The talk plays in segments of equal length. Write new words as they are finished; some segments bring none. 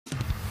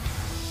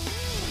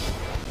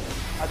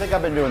I think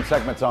I've been doing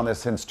segments on this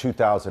since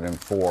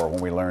 2004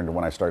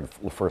 when I started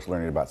first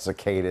learning about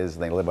cicadas.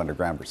 They live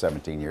underground for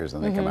 17 years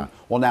and they come out.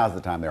 Well, now's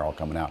the time they're all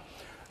coming out.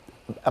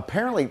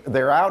 Apparently,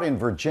 they're out in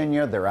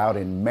Virginia, they're out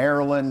in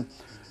Maryland.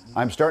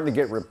 I'm starting to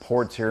get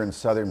reports here in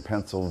southern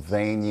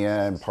Pennsylvania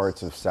and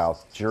parts of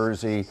South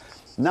Jersey.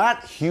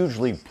 Not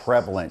hugely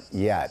prevalent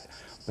yet,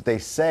 but they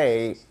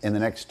say in the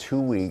next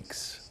 2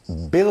 weeks,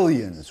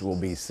 billions will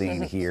be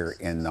seen here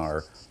in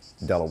our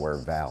Delaware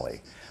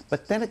Valley.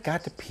 But then it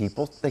got to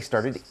people, they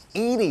started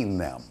eating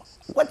them.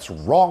 What's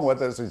wrong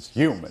with us as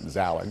humans,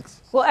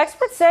 Alex? Well,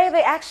 experts say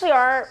they actually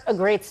are a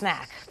great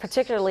snack,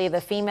 particularly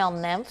the female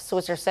nymphs,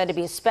 which are said to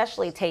be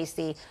especially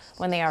tasty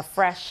when they are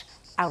fresh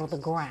out of the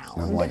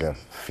ground. I'm like a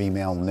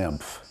female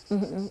nymph.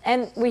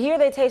 And we hear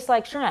they taste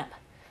like shrimp.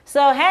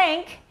 So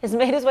Hank has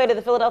made his way to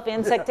the Philadelphia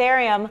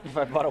Insectarium. If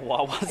I bought a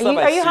Wawa sub,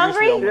 Are you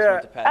hungry?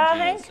 Yeah.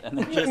 Hank? And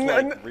then just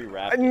like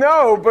rewrap it.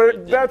 No,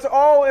 but that's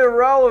all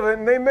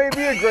irrelevant. They may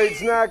be a great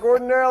snack.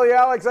 Ordinarily,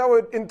 Alex, I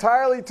would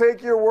entirely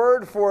take your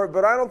word for it,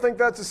 but I don't think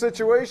that's the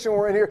situation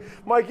we're in here.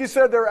 Mike, you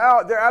said they're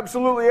out. They're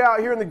absolutely out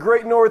here in the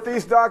great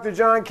Northeast. Dr.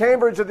 John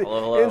Cambridge at the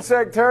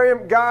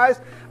Insectarium. Guys,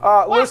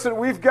 listen,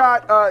 we've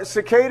got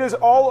cicadas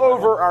all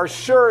over our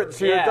shirts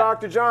here. Yeah.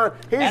 Dr. John,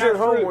 he's And at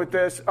home fruit. with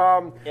this.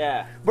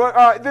 Yeah.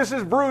 But this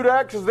is Brood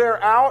X.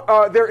 They're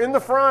out. They're in the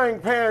frying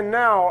pan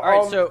now.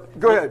 All right, so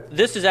go ahead.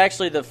 This is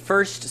actually the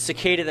first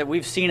cicada that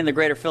we've seen in the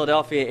greater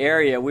Philadelphia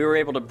area. We were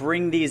able to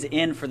bring these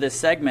in for this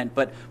segment,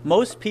 but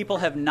most people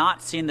have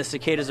not seen the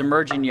cicadas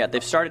emerging yet.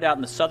 They've started out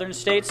in the southern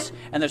states,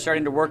 and they're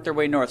starting to work their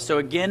way north. So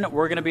again,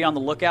 we're going to be on the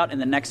lookout in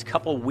the next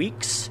couple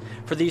weeks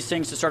for these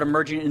things to start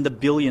emerging in the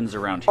billions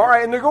around here. All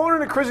right, and they're going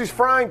into Chrissy's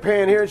frying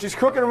pan here, and she's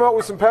cooking them up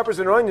with some peppers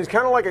and onions,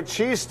 kind of like a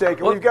cheesesteak.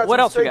 And we've got what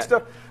some else we steak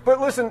got? stuff. But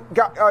listen,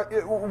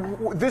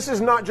 this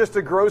is not just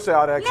a gross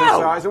out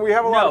exercise, and we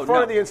have a lot of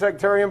fun at the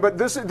Insectarium, but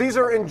these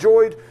are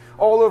enjoyed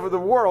all over the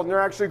world, and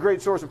they're actually a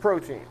great source of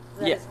protein.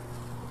 Yes.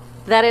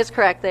 That is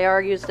correct. They are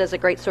used as a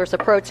great source of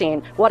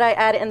protein. What I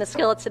added in the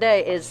skillet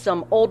today is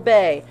some Old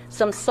Bay,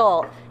 some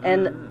salt,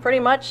 and pretty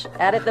much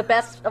added the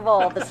best of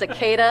all, the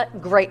cicada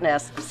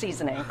greatness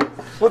seasoning.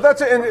 Well,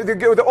 that's it. And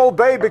the Old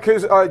Bay,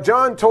 because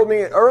John told me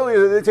earlier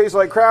that they taste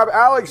like crab.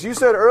 Alex, you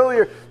said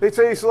earlier they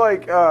taste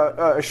like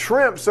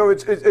shrimp. So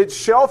it's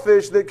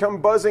shellfish that come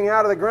buzzing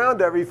out of the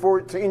ground every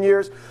 14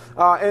 years.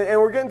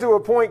 And we're getting to a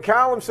point.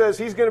 Callum says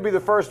he's going to be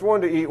the first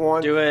one to eat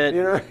one. Do it.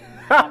 You know.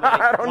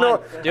 I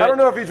don't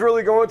know if he's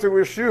really going to.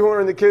 We're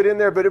shoehorning the kid in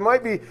there, but it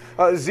might be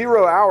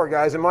 0 hour,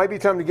 guys. It might be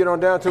time to get on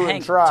down to it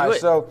and try.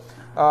 So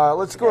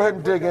let's go ahead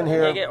and dig in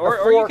here.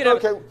 Or you could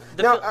have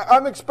now,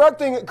 I'm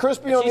expecting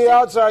crispy on the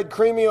outside,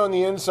 creamy on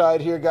the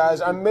inside here, guys.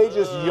 I may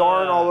just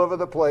yarn all over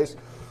the place,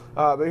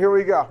 but here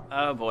we go.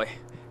 Oh boy,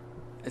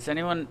 is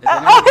anyone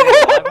getting a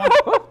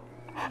live one?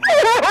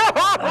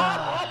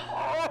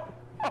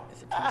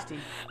 Is it tasty?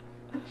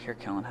 Here,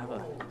 Kellen, have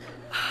a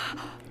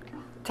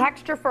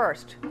texture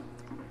first.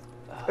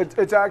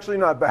 It's actually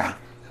not bad.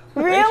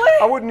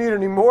 Really? I wouldn't eat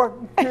any more.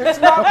 It's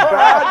not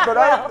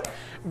bad,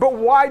 but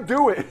why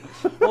do it?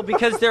 Well,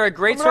 because they're a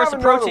great source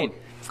of protein.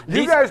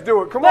 You guys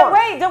do it. Come on. But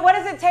wait, what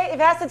does it taste? If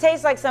it has to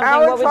taste like something,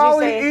 Alex, what would you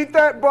Holly, say? Eat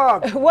that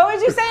bug. What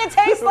would you say it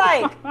tastes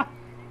like?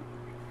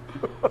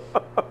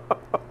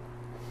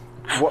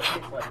 What?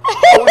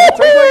 What does it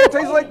taste like? It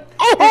tastes like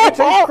it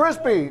tastes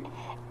crispy.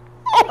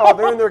 Oh,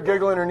 they're in there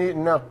giggling and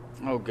eating now.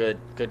 Oh, good.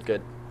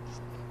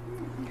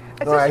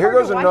 It's all right, here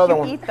goes another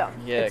one. Eat them.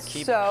 Yeah, it's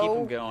keep so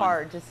them going.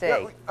 hard to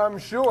say. Yeah, I'm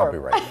sure. I'll be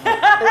right.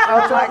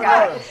 Oh my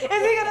God. Is he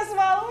gonna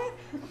swallow it?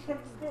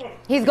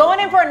 He's going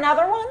in for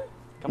another one?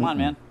 Come on,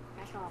 man.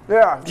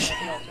 Yeah.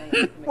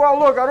 Well,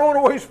 look, I don't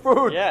want to waste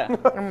food. Yeah.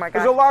 Oh my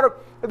There's God.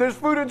 there's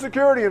food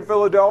insecurity in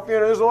Philadelphia,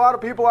 and there's a lot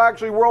of people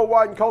actually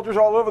worldwide and cultures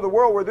all over the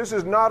world where this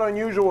is not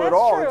unusual at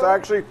all. true. It's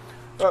actually,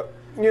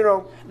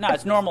 No,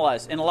 it's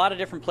normalized. In a lot of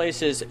different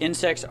places,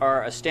 insects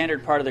are a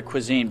standard part of the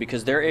cuisine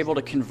because they're able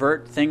to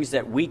convert things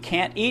that we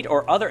can't eat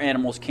or other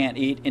animals can't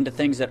eat into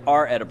things that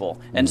are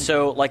edible. And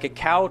so, like a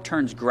cow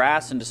turns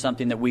grass into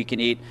something that we can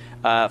eat,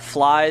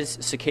 flies,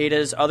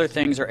 cicadas, other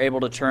things are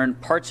able to turn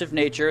parts of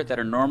nature that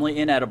are normally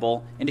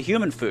inedible into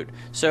human food.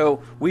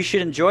 So we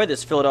should enjoy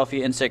this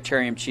Philadelphia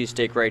Insectarium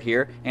cheesesteak right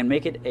here and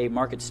make it a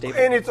market staple.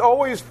 and it's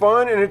always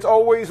fun, and it's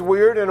always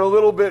weird and a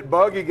little bit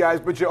buggy,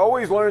 guys, but you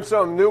always learn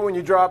something new when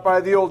you drop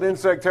by the old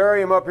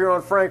Insectarium up here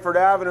on Frankfurt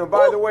Avenue. And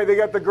by the way, they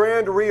got the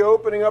grand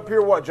reopening up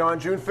here, what, John,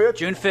 June 5th?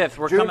 June 5th.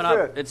 We're June coming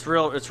 5th. up.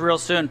 It's real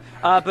soon.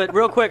 But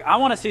real quick, I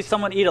want to see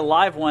someone eat a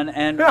live one,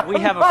 and we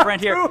have a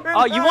friend here.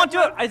 Oh, you won't do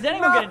it? Is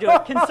anyone going to do it?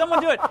 Can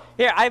someone do it?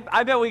 Here,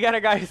 I bet we got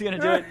a guy who's going to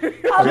do it.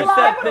 Just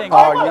that thing.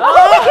 Oh, you,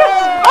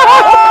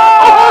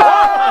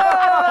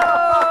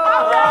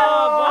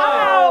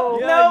 Oh,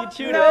 boy. Yeah, you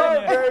chewed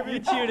it, didn't you? You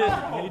chewed it.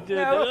 You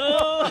did.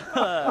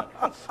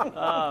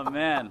 Oh,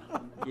 man.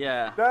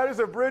 Yeah. That is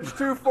a bridge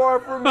too far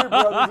for me,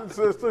 brothers and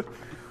sisters.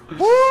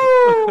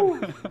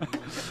 Woo!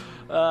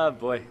 Oh,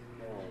 boy.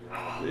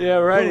 Yeah,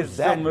 right. Who's It's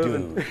still that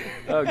moving. dude?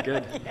 Oh,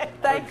 good.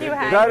 Thank you,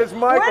 Hank. That is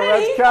Michael. Where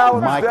did That's he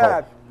come Callum's from?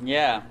 dad.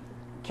 Yeah.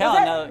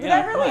 Cal, did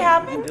that really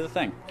happen? Do the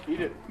thing.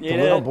 Eat it. You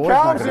Little did. boy's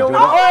not Cal's gonna the do only.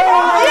 that.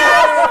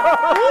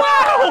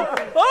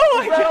 Oh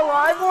my Is that a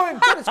live one?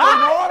 What's going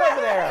on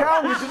over there?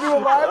 Cal, we should do a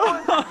live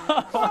one.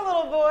 Poor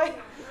little boy.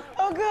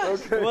 Oh,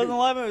 gosh. It wasn't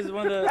live. It was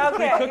one of the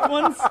Okay. pre-cooked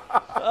ones.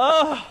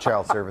 Oh,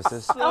 Child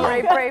services.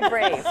 Brave, brave,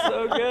 brave.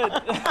 so good.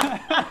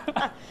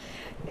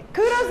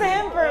 Kudos to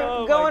him for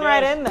Oh, my going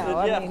right gosh. in,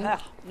 though. Yeah. I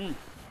mean,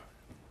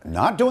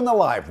 Not doing the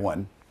live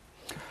one.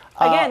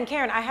 again,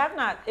 Karen, I have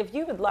not. If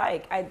you would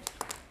like,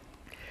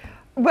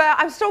 Well,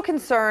 I'm still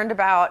concerned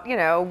about,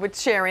 with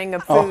sharing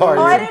of food Oh, are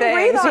you? I and didn't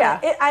breathe things. on Yeah.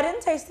 it. I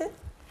didn't taste it.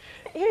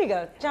 Here you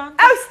go, John.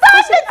 Oh,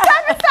 stop it,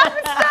 stop it, stop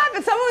it, stop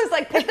it. Someone was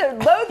like,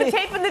 load the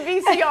tape in the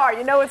VCR.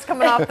 You know it's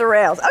coming off the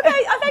rails. Okay,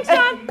 oh, thanks,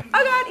 John.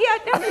 Oh, God, yeah.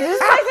 No.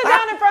 Just place it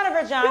down in front of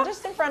her, John.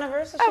 Just in front of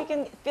her so she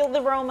can feel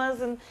the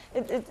aromas and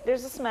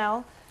there's a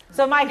smell.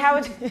 So, Mike, how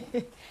would you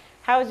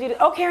do?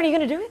 Oh, Karen, are you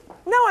going to do it?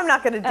 No, I'm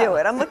not going to do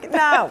it. I'm looking,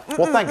 no.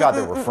 Well, thank God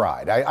they were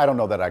fried. I don't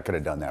know that I could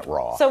have done that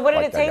raw. So what did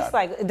it that taste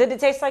guy. like? Did it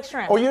taste like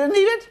shrimp? Oh, you didn't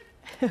eat it?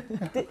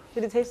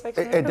 Did it taste like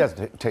shrimp? It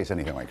doesn't taste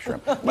anything like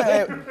shrimp.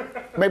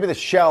 Maybe the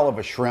shell of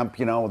a shrimp,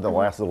 the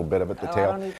last little bit of it, the tail.